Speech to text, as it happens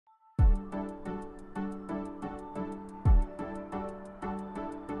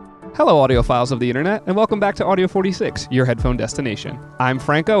Hello audiophiles of the internet, and welcome back to Audio 46, your headphone destination. I'm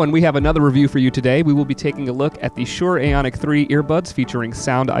Franco, and we have another review for you today. We will be taking a look at the Shure Aonic 3 earbuds featuring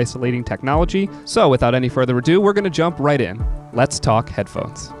sound isolating technology. So without any further ado, we're going to jump right in. Let's talk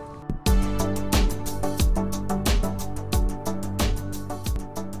headphones.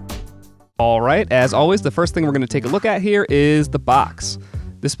 Alright, as always, the first thing we're going to take a look at here is the box.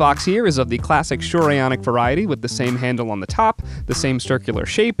 This box here is of the classic Shure Aonic variety with the same handle on the top, the same circular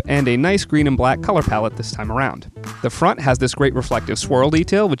shape, and a nice green and black color palette this time around. The front has this great reflective swirl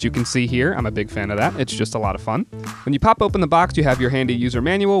detail, which you can see here. I'm a big fan of that. It's just a lot of fun. When you pop open the box, you have your handy user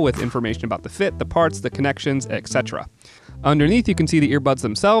manual with information about the fit, the parts, the connections, etc. Underneath, you can see the earbuds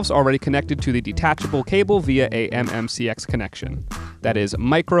themselves already connected to the detachable cable via a MMCX connection. That is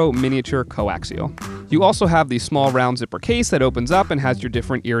micro miniature coaxial. You also have the small round zipper case that opens up and has your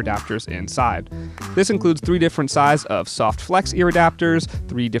different ear adapters inside. This includes 3 different sizes of soft flex ear adapters,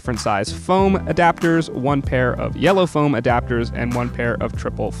 3 different size foam adapters, 1 pair of yellow foam adapters, and 1 pair of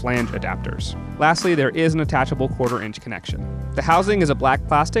triple flange adapters. Lastly, there is an attachable 1/4 inch connection. The housing is a black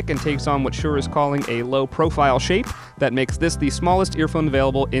plastic and takes on what Shure is calling a low profile shape that makes this the smallest earphone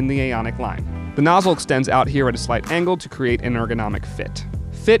available in the Aonic line. The nozzle extends out here at a slight angle to create an ergonomic fit.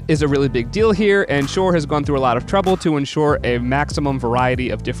 Fit is a really big deal here, and Shure has gone through a lot of trouble to ensure a maximum variety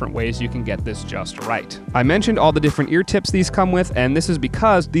of different ways you can get this just right. I mentioned all the different ear tips these come with, and this is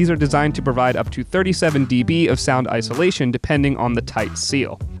because these are designed to provide up to 37 dB of sound isolation depending on the tight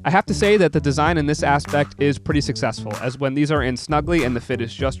seal. I have to say that the design in this aspect is pretty successful, as when these are in snugly and the fit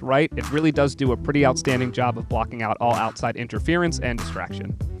is just right, it really does do a pretty outstanding job of blocking out all outside interference and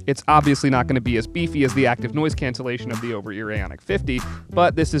distraction. It's obviously not going to be as beefy as the active noise cancellation of the over-ear Aonic 50,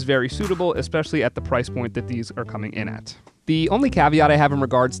 but this is very suitable, especially at the price point that these are coming in at. The only caveat I have in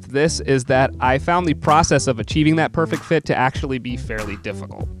regards to this is that I found the process of achieving that perfect fit to actually be fairly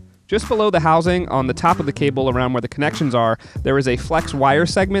difficult. Just below the housing, on the top of the cable around where the connections are, there is a flex wire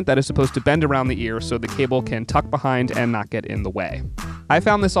segment that is supposed to bend around the ear so the cable can tuck behind and not get in the way. I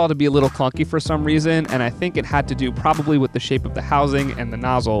found this all to be a little clunky for some reason, and I think it had to do probably with the shape of the housing and the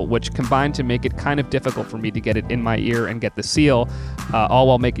nozzle, which combined to make it kind of difficult for me to get it in my ear and get the seal, all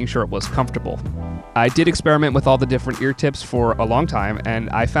while making sure it was comfortable. I did experiment with all the different ear tips for a long time, and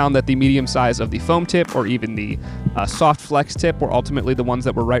I found that the medium size of the foam tip or even the soft flex tip were ultimately the ones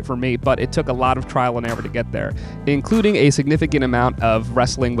that were right for me, but it took a lot of trial and error to get there, including a significant amount of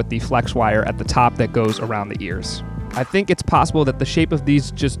wrestling with the flex wire at the top that goes around the ears. I think it's possible that the shape of these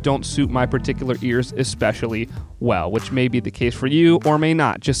just don't suit my particular ears especially well, which may be the case for you or may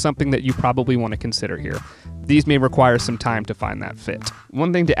not, just something that you probably want to consider here. These may require some time to find that fit.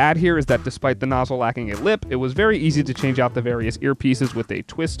 One thing to add here is that despite the nozzle lacking a lip, it was very easy to change out the various earpieces with a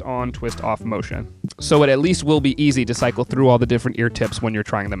twist-on, twist-off motion. So it at least will be easy to cycle through all the different ear tips when you're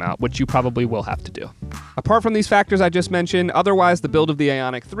trying them out, which you probably will have to do. Apart from these factors I just mentioned, otherwise the build of the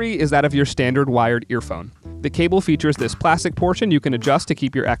Aonic 3 is that of your standard wired earphone. The cable features this plastic portion you can adjust to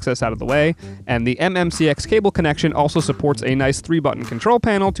keep your excess out of the way, and the MMCX cable connection also supports a nice 3-button control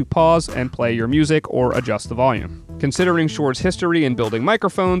panel to pause and play your music or adjust the volume. Considering Shure's history in building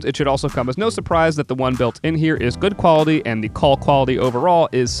microphones, it should also come as no surprise that the one built in here is good quality and the call quality overall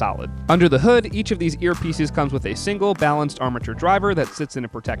is solid. Under the hood, each of these earpieces comes with a single balanced armature driver that sits in a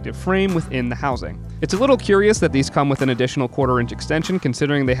protective frame within the housing. It's a little curious that these come with an additional 1/4 inch extension,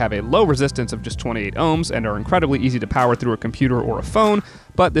 considering they have a low resistance of just 28 ohms and are incredibly easy to power through a computer or a phone,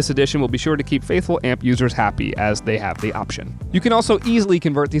 but this addition will be sure to keep faithful amp users happy as they have the option. You can also easily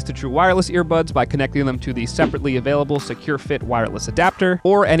convert these to true wireless earbuds by connecting them to the separately available Secure Fit wireless adapter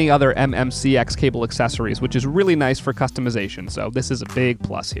or any other MMCX cable accessories, which is really nice for customization, so this is a big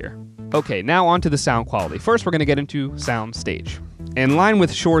plus here. Okay, now on to the sound quality. First, we're going to get into sound stage. In line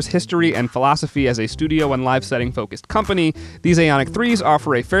with Shure's history and philosophy as a studio and live setting focused company, these Aonic 3s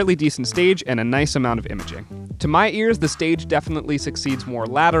offer a fairly decent stage and a nice amount of imaging. To my ears, the stage definitely succeeds more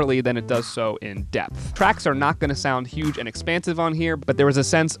laterally than it does so in depth. Tracks are not going to sound huge and expansive on here, but there is a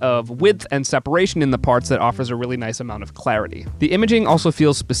sense of width and separation in the parts that offers a really nice amount of clarity. The imaging also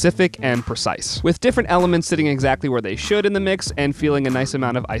feels specific and precise, with different elements sitting exactly where they should in the mix and feeling a nice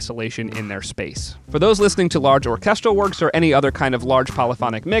amount of isolation in their space. For those listening to large orchestral works or any other kind of large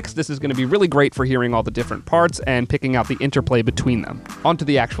polyphonic mix, this is going to be really great for hearing all the different parts and picking out the interplay between them. Onto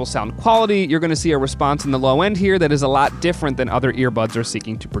the actual sound quality, you're going to see a response in the low end here that is a lot different than other earbuds are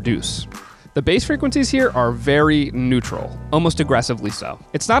seeking to produce. The bass frequencies here are very neutral, almost aggressively so.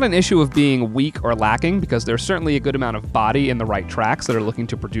 It's not an issue of being weak or lacking, because there's certainly a good amount of body in the right tracks that are looking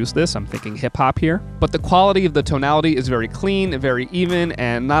to produce this. I'm thinking hip-hop here. But the quality of the tonality is very clean, very even,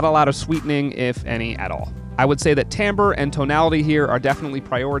 and not a lot of sweetening, if any at all. I would say that timbre and tonality here are definitely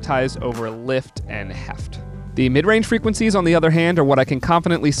prioritized over lift and heft. The mid-range frequencies, on the other hand, are what I can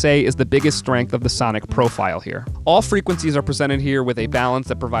confidently say is the biggest strength of the sonic profile here. All frequencies are presented here with a balance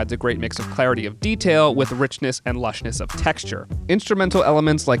that provides a great mix of clarity of detail with richness and lushness of texture. Instrumental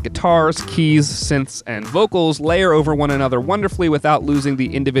elements like guitars, keys, synths, and vocals layer over one another wonderfully without losing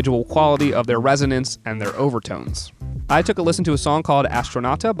the individual quality of their resonance and their overtones. I took a listen to a song called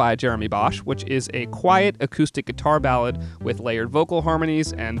Astronauta by Jeremy Bosch, which is a quiet acoustic guitar ballad with layered vocal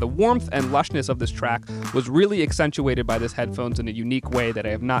harmonies, and the warmth and lushness of this track was really accentuated by this headphones in a unique way that I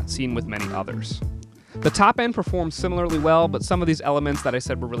have not seen with many others. The top end performs similarly well, but some of these elements that I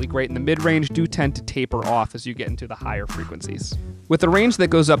said were really great in the mid-range do tend to taper off as you get into the higher frequencies. With a range that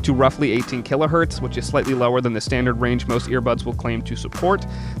goes up to roughly 18 kHz, which is slightly lower than the standard range most earbuds will claim to support,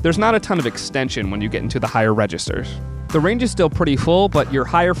 there's not a ton of extension when you get into the higher registers. The range is still pretty full, but your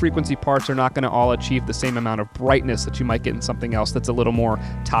higher frequency parts are not going to all achieve the same amount of brightness that you might get in something else that's a little more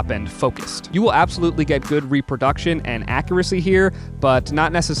top-end focused. You will absolutely get good reproduction and accuracy here, but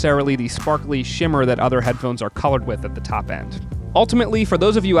not necessarily the sparkly shimmer that other headphones are colored with at the top end. Ultimately, for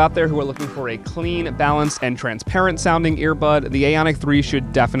those of you out there who are looking for a clean, balanced, and transparent sounding earbud, the Aonic 3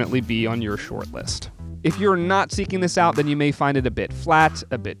 should definitely be on your short list. If you're not seeking this out, then you may find it a bit flat,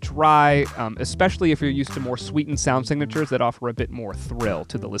 a bit dry, especially if you're used to more sweetened sound signatures that offer a bit more thrill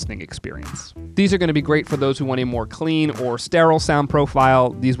to the listening experience. These are going to be great for those who want a more clean or sterile sound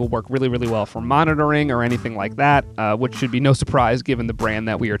profile. These will work really, really well for monitoring or anything like that, which should be no surprise given the brand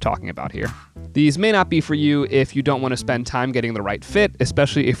that we are talking about here. These may not be for you if you don't want to spend time getting the right fit,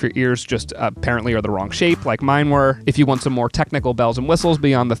 especially if your ears just apparently are the wrong shape like mine were, if you want some more technical bells and whistles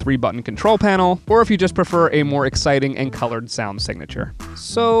beyond the 3-button control panel, or if you just prefer a more exciting and colored sound signature.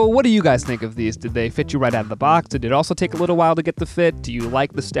 So what do you guys think of these? Did they fit you right out of the box? Did it also take a little while to get the fit? Do you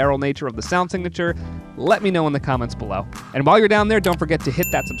like the sterile nature of the sound signature? Let me know in the comments below. And while you're down there, don't forget to hit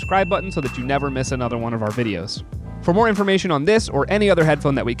that subscribe button so that you never miss another one of our videos. For more information on this or any other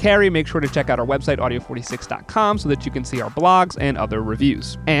headphone that we carry, make sure to check out our website, audio46.com, so that you can see our blogs and other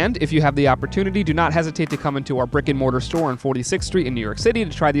reviews. And if you have the opportunity, do not hesitate to come into our brick-and-mortar store on 46th Street in New York City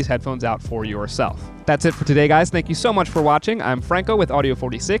to try these headphones out for yourself. That's it for today, guys. Thank you so much for watching. I'm Franco with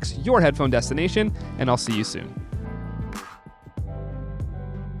Audio46, your headphone destination, and I'll see you soon.